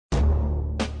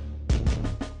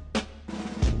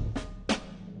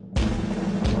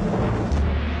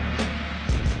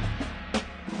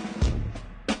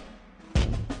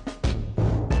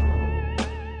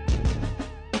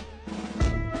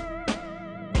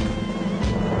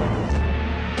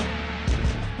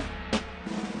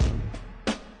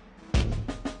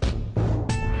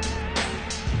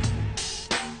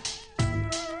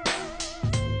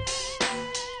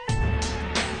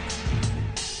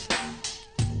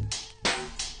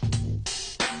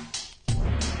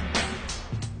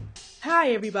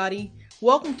Hi everybody,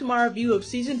 welcome to my review of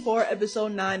Season 4,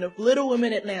 Episode 9 of Little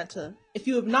Women Atlanta. If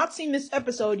you have not seen this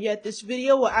episode yet, this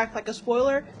video will act like a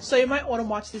spoiler, so you might want to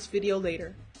watch this video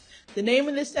later. The name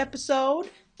of this episode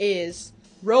is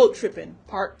Road Trippin'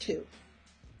 Part 2.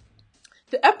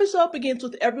 The episode begins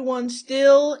with everyone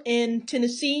still in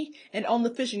Tennessee and on the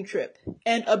fishing trip,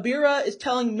 and Abira is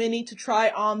telling Minnie to try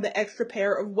on the extra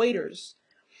pair of waders.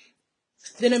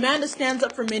 Then Amanda stands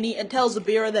up for Minnie and tells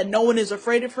Abira that no one is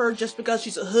afraid of her just because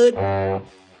she's a hood.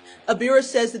 Abira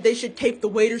says that they should tape the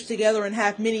waders together and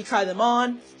have Minnie try them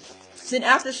on. Then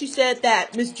after she said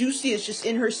that, Miss Juicy is just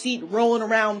in her seat rolling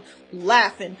around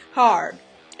laughing hard.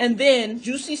 And then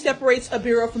Juicy separates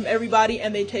Abira from everybody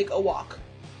and they take a walk.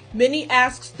 Minnie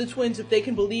asks the twins if they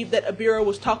can believe that Abira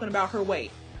was talking about her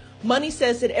weight. Money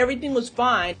says that everything was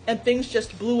fine and things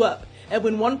just blew up. And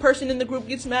when one person in the group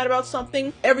gets mad about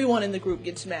something, everyone in the group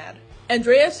gets mad.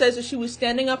 Andrea says that she was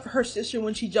standing up for her sister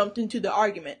when she jumped into the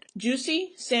argument.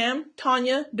 Juicy, Sam,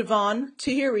 Tanya, Devon,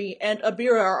 Tahiri, and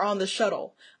Abira are on the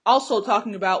shuttle, also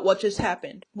talking about what just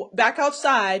happened. Back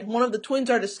outside, one of the twins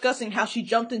are discussing how she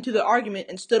jumped into the argument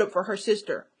and stood up for her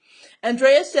sister.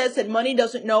 Andrea says that Money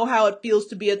doesn't know how it feels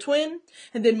to be a twin,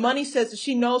 and then Money says that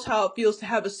she knows how it feels to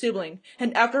have a sibling,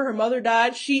 and after her mother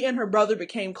died, she and her brother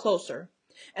became closer.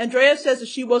 Andrea says that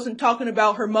she wasn't talking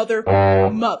about her mother.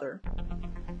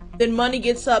 Then Money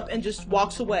gets up and just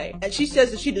walks away, and she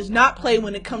says that she does not play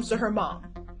when it comes to her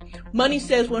mom. Money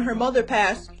says when her mother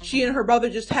passed, she and her brother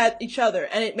just had each other,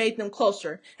 and it made them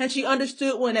closer, and she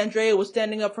understood when Andrea was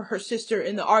standing up for her sister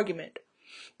in the argument.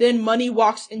 Then Money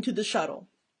walks into the shuttle.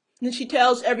 Then she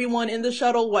tells everyone in the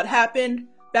shuttle what happened.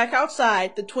 Back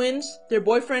outside, the twins, their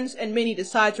boyfriends, and Minnie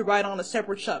decide to ride on a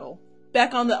separate shuttle.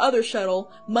 Back on the other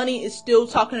shuttle, Money is still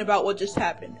talking about what just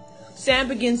happened. Sam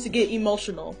begins to get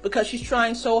emotional because she's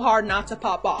trying so hard not to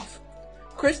pop off.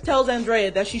 Chris tells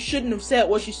Andrea that she shouldn't have said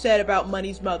what she said about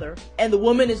Money's mother, and the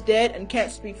woman is dead and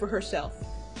can't speak for herself.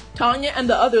 Tanya and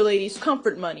the other ladies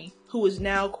comfort Money, who is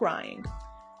now crying.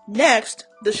 Next,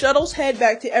 the shuttles head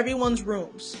back to everyone's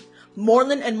rooms.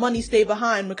 Moreland and Money stay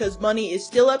behind because Money is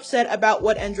still upset about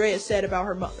what Andrea said about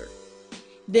her mother.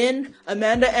 Then,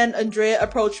 Amanda and Andrea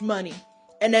approach Money,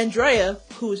 and Andrea,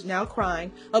 who is now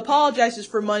crying, apologizes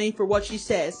for Money for what she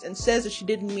says, and says that she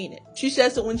didn't mean it. She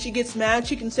says that when she gets mad,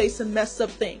 she can say some messed up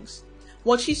things.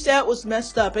 What she said was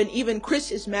messed up, and even Chris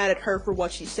is mad at her for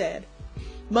what she said.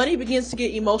 Money begins to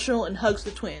get emotional and hugs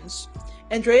the twins.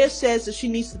 Andrea says that she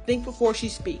needs to think before she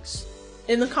speaks.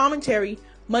 In the commentary,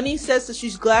 Money says that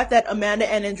she's glad that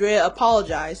Amanda and Andrea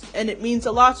apologized, and it means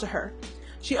a lot to her.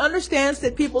 She understands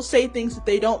that people say things that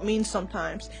they don't mean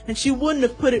sometimes, and she wouldn't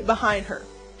have put it behind her.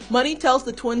 Money tells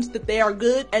the twins that they are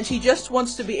good, and she just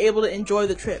wants to be able to enjoy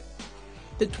the trip.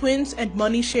 The twins and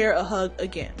Money share a hug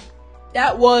again.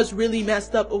 That was really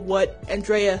messed up of what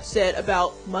Andrea said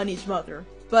about Money's mother.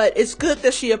 But it's good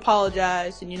that she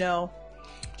apologized, and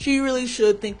she really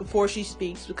should think before she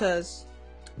speaks because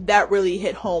that really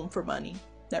hit home for Money.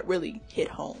 That really hit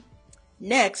home.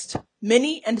 Next,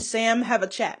 Minnie and Sam have a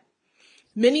chat.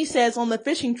 Minnie says on the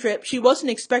fishing trip she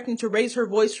wasn't expecting to raise her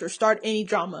voice or start any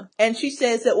drama, and she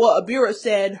says that what Abira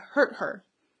said hurt her.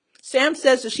 Sam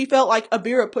says that she felt like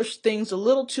Abira pushed things a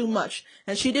little too much,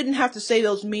 and she didn't have to say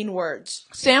those mean words.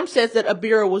 Sam says that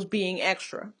Abira was being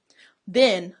extra.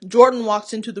 Then, Jordan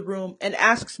walks into the room and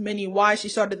asks Minnie why she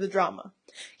started the drama.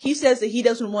 He says that he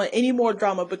doesn't want any more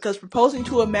drama because proposing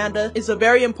to Amanda is a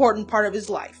very important part of his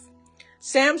life.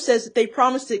 Sam says that they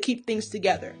promised to keep things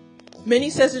together.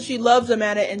 Minnie says that she loves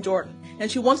Amanda and Jordan,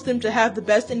 and she wants them to have the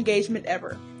best engagement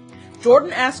ever.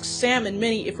 Jordan asks Sam and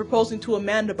Minnie if proposing to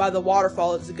Amanda by the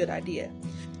waterfall is a good idea,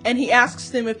 and he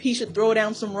asks them if he should throw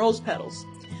down some rose petals.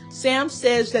 Sam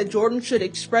says that Jordan should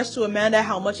express to Amanda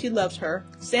how much he loves her.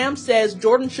 Sam says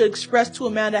Jordan should express to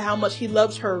Amanda how much he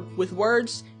loves her with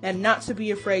words and not to be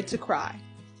afraid to cry.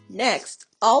 Next,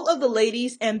 all of the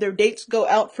ladies and their dates go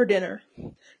out for dinner.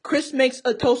 Chris makes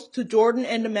a toast to Jordan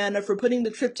and Amanda for putting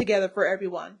the trip together for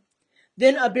everyone.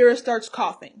 Then Abira starts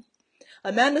coughing.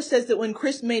 Amanda says that when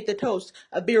Chris made the toast,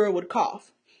 Abira would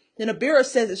cough. Then Abira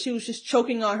says that she was just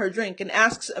choking on her drink and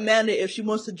asks Amanda if she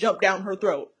wants to jump down her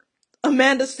throat.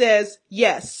 Amanda says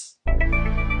yes.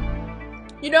 I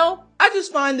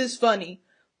just find this funny.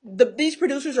 These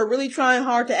producers are really trying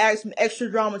hard to add some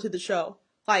extra drama to the show.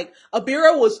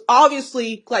 Abira was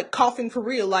obviously, coughing for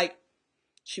real.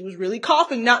 She was really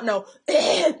coughing, not no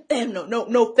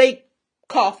fake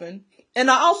coughing.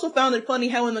 And I also found it funny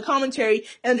how in the commentary,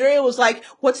 Andrea was like,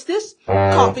 "What's this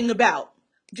coughing about?"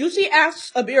 Juicy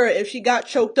asks Abira if she got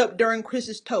choked up during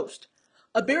Chris's toast.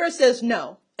 Abira says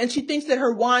no, and she thinks that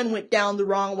her wine went down the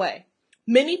wrong way.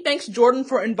 Minnie thanks Jordan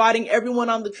for inviting everyone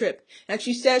on the trip, and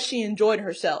she says she enjoyed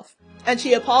herself. And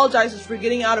she apologizes for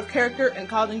getting out of character and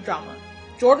causing drama.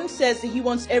 Jordan says that he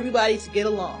wants everybody to get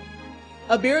along.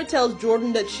 Abira tells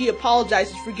Jordan that she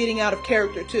apologizes for getting out of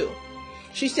character too.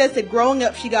 She says that growing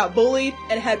up she got bullied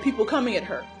and had people coming at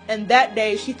her, and that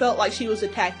day she felt like she was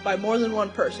attacked by more than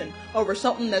one person over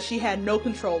something that she had no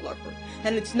control over.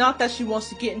 And it's not that she wants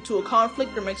to get into a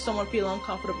conflict or make someone feel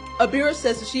uncomfortable. Abira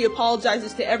says that she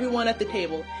apologizes to everyone at the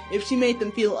table if she made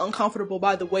them feel uncomfortable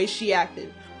by the way she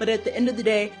acted, but at the end of the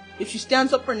day, if she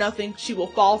stands up for nothing, she will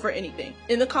fall for anything.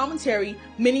 In the commentary,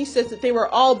 Minnie says that they were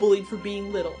all bullied for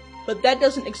being little, but that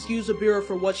doesn't excuse Abira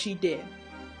for what she did.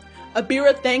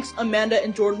 Abira thanks Amanda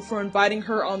and Jordan for inviting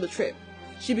her on the trip.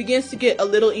 She begins to get a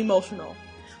little emotional.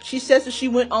 She says that she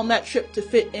went on that trip to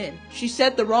fit in. She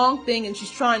said the wrong thing and she's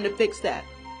trying to fix that.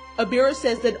 Abira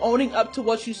says that owning up to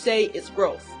what you say is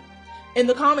growth. In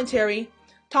the commentary,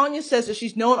 Tanya says that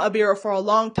she's known Abira for a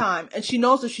long time and she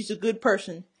knows that she's a good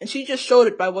person, and she just showed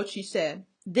it by what she said.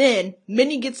 Then,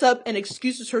 Minnie gets up and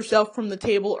excuses herself from the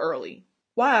table early.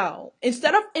 Wow.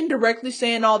 Instead of indirectly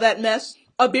saying all that mess,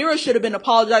 Abira should have been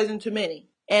apologizing to Minnie.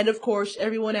 And of course,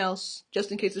 everyone else, just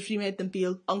in case if she made them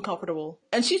feel uncomfortable.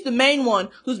 And she's the main one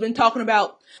who's been talking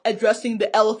about addressing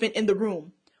the elephant in the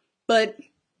room. But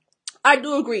I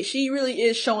do agree, she really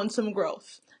is showing some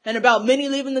growth. And about Minnie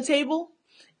leaving the table,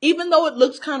 even though it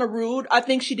looks kind of rude, I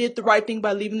think she did the right thing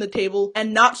by leaving the table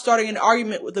and not starting an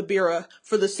argument with Abira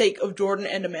for the sake of Jordan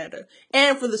and Amanda,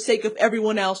 and for the sake of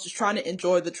everyone else just trying to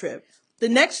enjoy the trip. The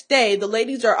next day, the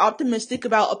ladies are optimistic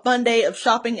about a fun day of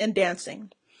shopping and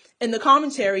dancing. In the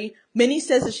commentary, Minnie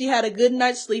says that she had a good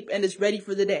night's sleep and is ready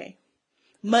for the day.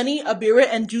 Money, Abira,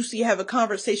 and Juicy have a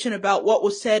conversation about what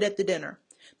was said at the dinner.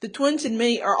 The twins and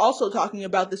Minnie are also talking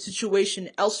about the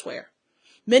situation elsewhere.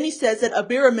 Minnie says that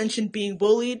Abira mentioned being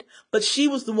bullied, but she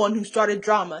was the one who started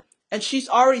drama, and she's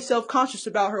already self-conscious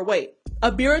about her weight.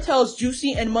 Abira tells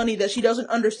Juicy and Money that she doesn't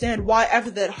understand why after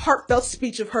that heartfelt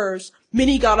speech of hers,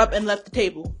 Minnie got up and left the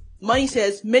table. Money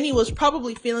says Minnie was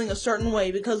probably feeling a certain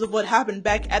way because of what happened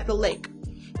back at the lake.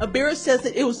 Abira says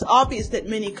that it was obvious that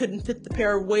Minnie couldn't fit the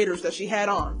pair of waders that she had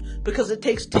on, because it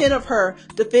takes 10 of her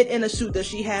to fit in a suit that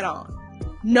she had on.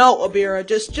 No, Abira,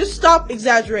 just stop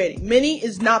exaggerating. Minnie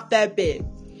is not that big.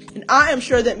 And I am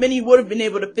sure that Minnie would have been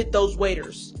able to fit those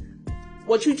waders.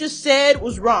 What you just said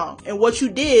was wrong, and what you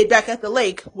did back at the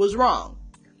lake was wrong.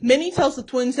 Minnie tells the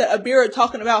twins that Abira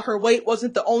talking about her weight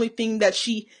wasn't the only thing that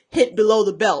she hit below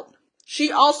the belt.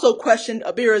 She also questioned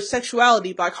Abira's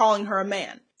sexuality by calling her a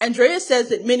man. Andrea says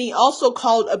that Minnie also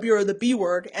called Abira the B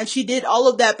word, and she did all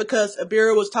of that because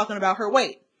Abira was talking about her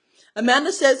weight.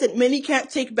 Amanda says that Minnie can't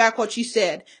take back what she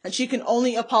said, and she can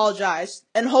only apologize,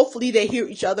 and hopefully they hear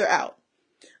each other out.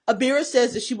 Abira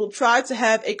says that she will try to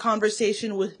have a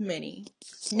conversation with Minnie.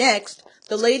 Next,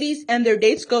 the ladies and their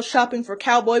dates go shopping for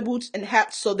cowboy boots and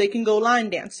hats so they can go line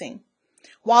dancing.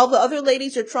 While the other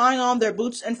ladies are trying on their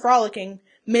boots and frolicking,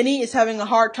 Minnie is having a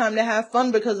hard time to have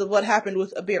fun because of what happened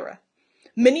with Abira.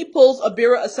 Minnie pulls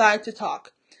Abira aside to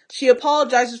talk. She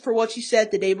apologizes for what she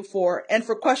said the day before and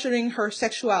for questioning her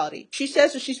sexuality. She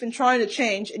says that she's been trying to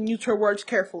change and use her words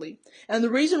carefully. And the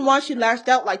reason why she lashed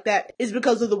out like that is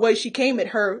because of the way she came at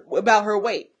her about her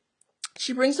weight.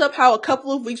 She brings up how a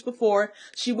couple of weeks before,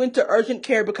 she went to urgent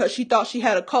care because she thought she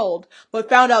had a cold, but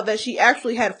found out that she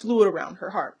actually had fluid around her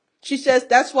heart. She says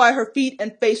that's why her feet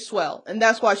and face swell, and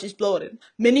that's why she's bloated.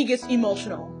 Minnie gets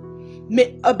emotional.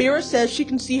 Abira says she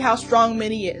can see how strong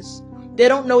Minnie is. They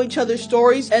don't know each other's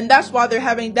stories, and that's why they're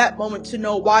having that moment to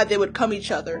know why they would come each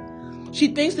other. She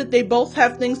thinks that they both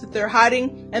have things that they're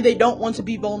hiding, and they don't want to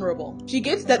be vulnerable. She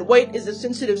gets that weight is a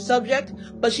sensitive subject,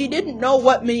 but she didn't know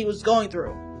what Minnie was going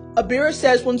through. Abira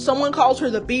says when someone calls her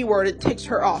the B word, it ticks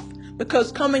her off,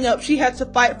 because coming up she had to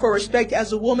fight for respect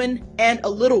as a woman and a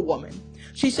little woman.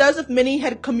 She says if Minnie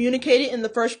had communicated in the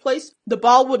first place, the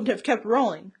ball wouldn't have kept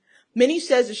rolling. Minnie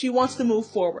says that she wants to move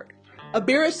forward.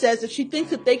 Abira says that she thinks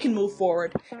that they can move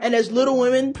forward, and as little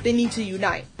women, they need to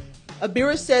unite.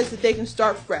 Abira says that they can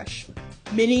start fresh.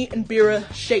 Minnie and Abira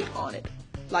shake on it.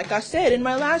 Like I said in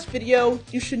my last video,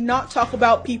 you should not talk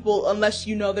about people unless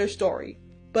you know their story.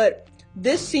 But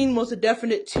this scene was a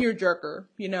definite tearjerker,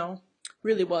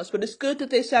 really was. But it's good that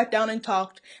they sat down and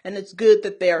talked, and it's good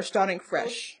that they are starting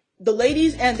fresh. The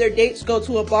ladies and their dates go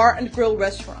to a bar and grill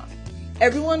restaurant.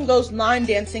 Everyone goes line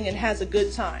dancing and has a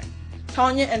good time.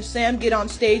 Tanya and Sam get on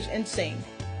stage and sing.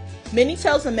 Minnie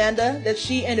tells Amanda that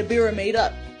she and Abira made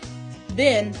up.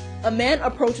 Then, a man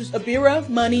approaches Abira,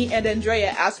 Money, and Andrea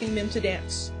asking them to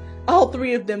dance. All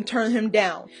three of them turn him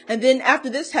down. And then after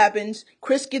this happens,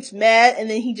 Chris gets mad and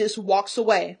then he just walks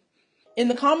away. In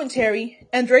the commentary,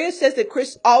 Andrea says that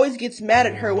Chris always gets mad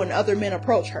at her when other men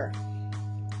approach her.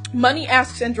 Money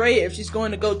asks Andrea if she's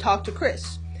going to go talk to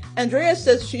Chris. Andrea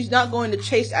says she's not going to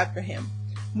chase after him.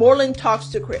 Moreland talks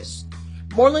to Chris.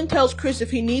 Moreland tells Chris if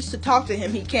he needs to talk to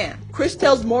him, he can. Chris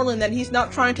tells Moreland that he's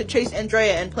not trying to chase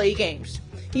Andrea and play games.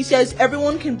 He says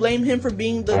everyone can blame him for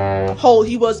being the hole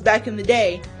he was back in the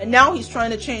day, and now he's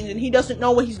trying to change and he doesn't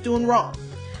know what he's doing wrong.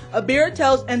 Abira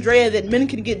tells Andrea that men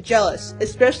can get jealous,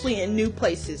 especially in new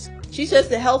places. She says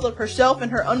the health of herself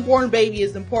and her unborn baby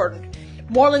is important.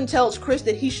 Moreland tells Chris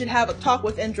that he should have a talk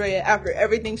with Andrea after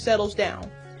everything settles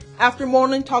down. After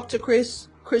Moreland talks to Chris,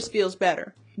 Chris feels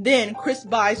better. Then, Chris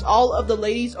buys all of the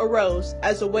ladies a rose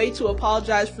as a way to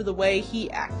apologize for the way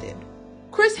he acted.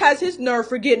 Chris has his nerve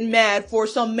for getting mad for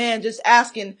some man just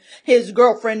asking his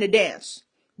girlfriend to dance.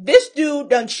 This dude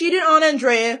done cheated on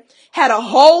Andrea, had a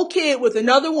whole kid with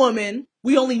another woman.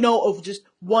 We only know of just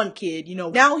one kid, you know.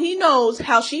 Now he knows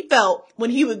how she felt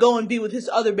when he would go and be with his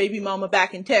other baby mama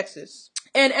back in Texas.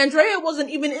 And Andrea wasn't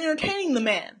even entertaining the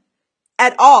man.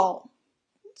 At all.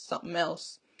 Something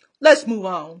else. Let's move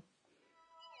on.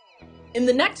 In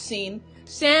the next scene,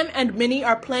 Sam and Minnie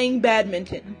are playing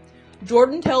badminton.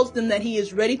 Jordan tells them that he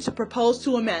is ready to propose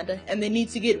to Amanda and they need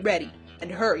to get ready,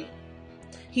 and hurry.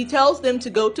 He tells them to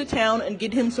go to town and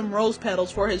get him some rose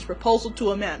petals for his proposal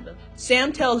to Amanda.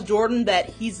 Sam tells Jordan that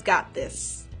he's got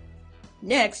this.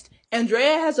 Next,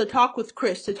 Andrea has a talk with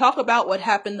Chris to talk about what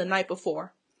happened the night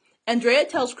before. Andrea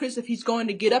tells Chris if he's going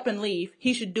to get up and leave,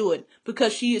 he should do it,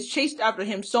 because she has chased after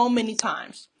him so many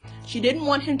times. She didn't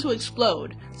want him to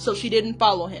explode, so she didn't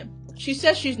follow him. She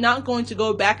says she's not going to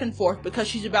go back and forth because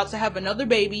she's about to have another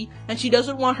baby, and she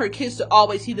doesn't want her kids to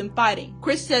always see them fighting.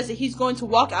 Chris says that he's going to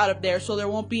walk out of there so there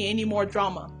won't be any more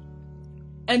drama.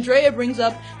 Andrea brings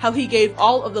up how he gave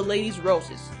all of the ladies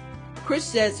roses. Chris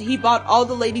says he bought all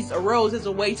the ladies a rose as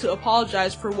a way to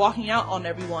apologize for walking out on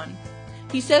everyone.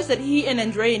 He says that he and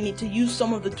Andrea need to use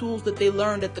some of the tools that they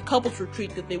learned at the couples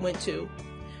retreat that they went to.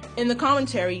 In the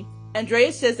commentary,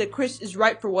 Andrea says that Chris is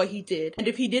right for what he did, and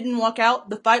if he didn't walk out,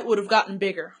 the fight would have gotten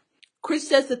bigger. Chris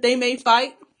says that they may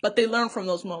fight, but they learn from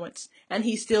those moments, and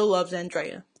he still loves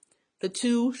Andrea. The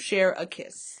two share a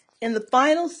kiss. In the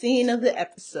final scene of the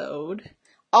episode,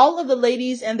 all of the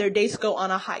ladies and their dates go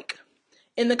on a hike.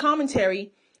 In the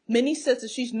commentary, Minnie says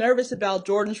that she's nervous about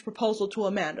Jordan's proposal to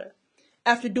Amanda.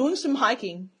 After doing some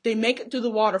hiking, they make it to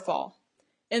the waterfall.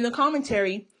 In the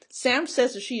commentary, Sam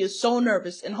says that she is so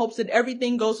nervous and hopes that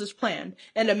everything goes as planned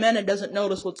and Amanda doesn't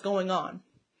notice what's going on.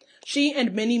 She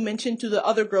and Minnie mention to the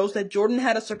other girls that Jordan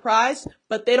had a surprise,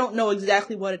 but they don't know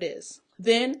exactly what it is.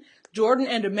 Then, Jordan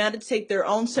and Amanda take their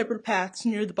own separate paths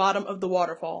near the bottom of the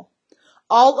waterfall.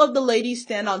 All of the ladies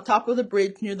stand on top of the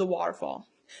bridge near the waterfall.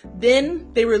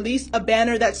 Then, they release a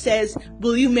banner that says,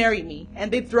 "Will you marry me?"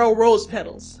 and they throw rose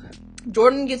petals.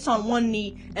 Jordan gets on one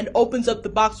knee and opens up the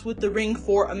box with the ring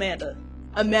for Amanda.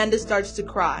 Amanda starts to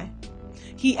cry.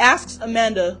 He asks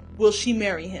Amanda, will she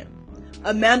marry him?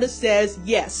 Amanda says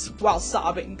yes, while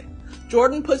sobbing.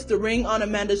 Jordan puts the ring on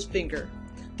Amanda's finger.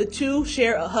 The two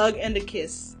share a hug and a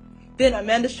kiss. Then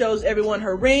Amanda shows everyone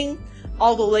her ring.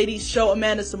 All the ladies show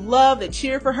Amanda some love, they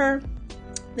cheer for her.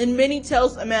 Then Minnie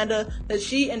tells Amanda that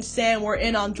she and Sam were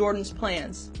in on Jordan's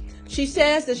plans. She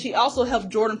says that she also helped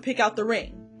Jordan pick out the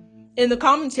ring. In the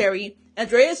commentary,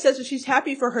 Andrea says that she's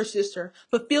happy for her sister,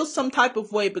 but feels some type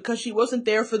of way because she wasn't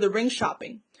there for the ring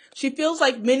shopping. She feels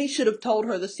like Minnie should have told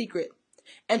her the secret.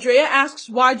 Andrea asks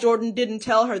why Jordan didn't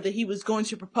tell her that he was going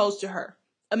to propose to her.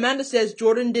 Amanda says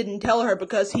Jordan didn't tell her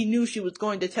because he knew she was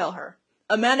going to tell her.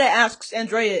 Amanda asks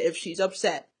Andrea if she's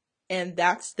upset. And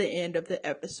that's the end of the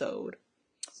episode.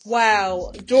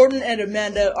 Wow, Jordan and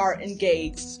Amanda are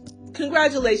engaged.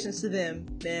 Congratulations to them,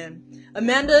 man.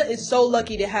 Amanda is so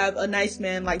lucky to have a nice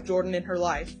man like Jordan in her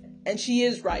life. And she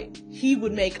is right. He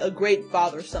would make a great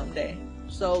father someday.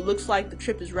 So looks like the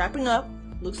trip is wrapping up.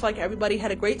 Looks like everybody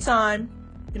had a great time,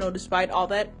 despite all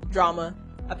that drama.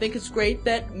 I think it's great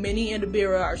that Minnie and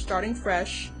Abira are starting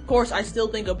fresh. Of course, I still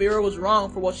think Abira was wrong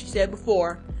for what she said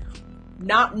before,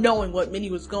 not knowing what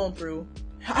Minnie was going through.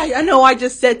 I know I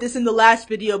just said this in the last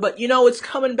video, but it's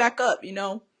coming back up,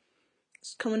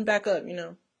 It's coming back up,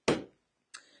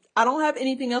 I don't have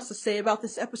anything else to say about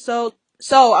this episode,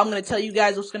 so I'm going to tell you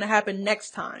guys what's going to happen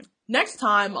next time. Next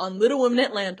time on Little Women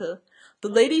Atlanta, the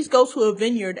ladies go to a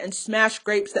vineyard and smash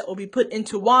grapes that will be put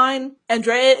into wine.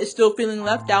 Andrea is still feeling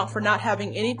left out for not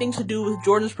having anything to do with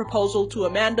Jordan's proposal to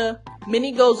Amanda.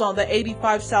 Minnie goes on the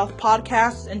 85 South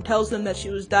podcast and tells them that she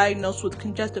was diagnosed with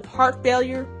congestive heart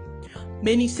failure.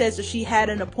 Minnie says that she had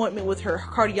an appointment with her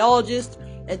cardiologist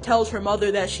and tells her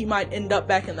mother that she might end up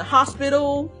back in the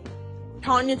hospital.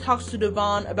 Tanya talks to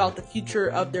Devon about the future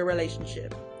of their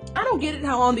relationship. I don't get it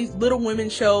how on these Little Women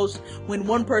shows, when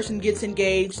one person gets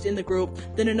engaged in the group,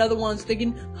 then another one's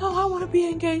thinking, oh, I want to be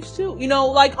engaged too. You know,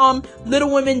 like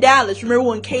Little Women Dallas. Remember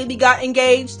when Kaylee got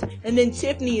engaged? And then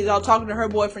Tiffany is out talking to her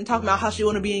boyfriend, talking about how she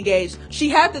want to be engaged. She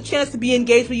had the chance to be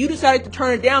engaged, but you decided to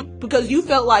turn it down because you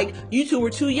felt like you two were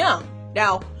too young.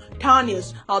 Now,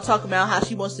 Tanya's out talking about how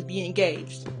she wants to be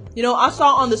engaged. You know, I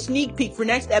saw on the sneak peek for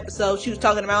next episode, she was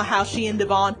talking about how she and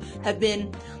Devon have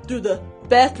been through the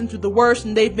best and through the worst,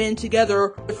 and they've been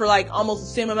together for like almost the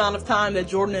same amount of time that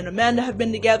Jordan and Amanda have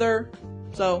been together.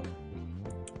 So,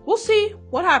 we'll see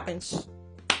what happens.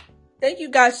 Thank you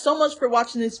guys so much for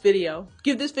watching this video.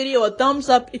 Give this video a thumbs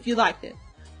up if you liked it.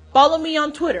 Follow me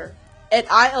on Twitter at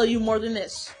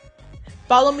ILUMoreThanThis.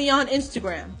 Follow me on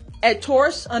Instagram at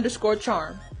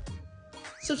Taurus_charm.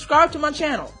 Subscribe to my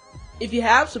channel. If you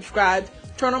have subscribed,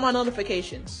 turn on my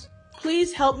notifications.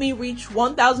 Please help me reach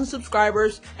 1,000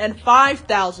 subscribers and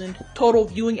 5,000 total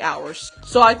viewing hours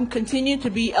so I can continue to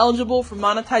be eligible for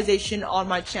monetization on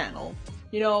my channel.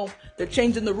 You know, they're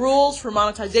changing the rules for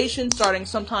monetization starting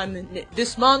sometime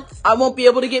this month. I won't be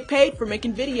able to get paid for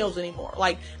making videos anymore.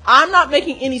 Like, I'm not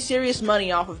making any serious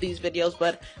money off of these videos,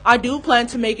 but I do plan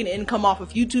to make an income off of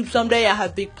YouTube someday. I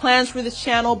have big plans for this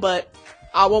channel, but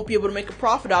I won't be able to make a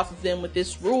profit off of them with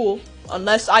this rule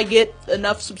unless I get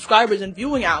enough subscribers and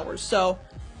viewing hours. So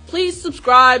please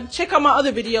subscribe, check out my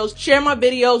other videos, share my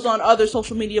videos on other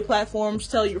social media platforms,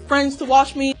 tell your friends to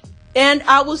watch me, and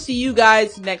I will see you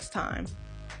guys next time.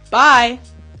 Bye!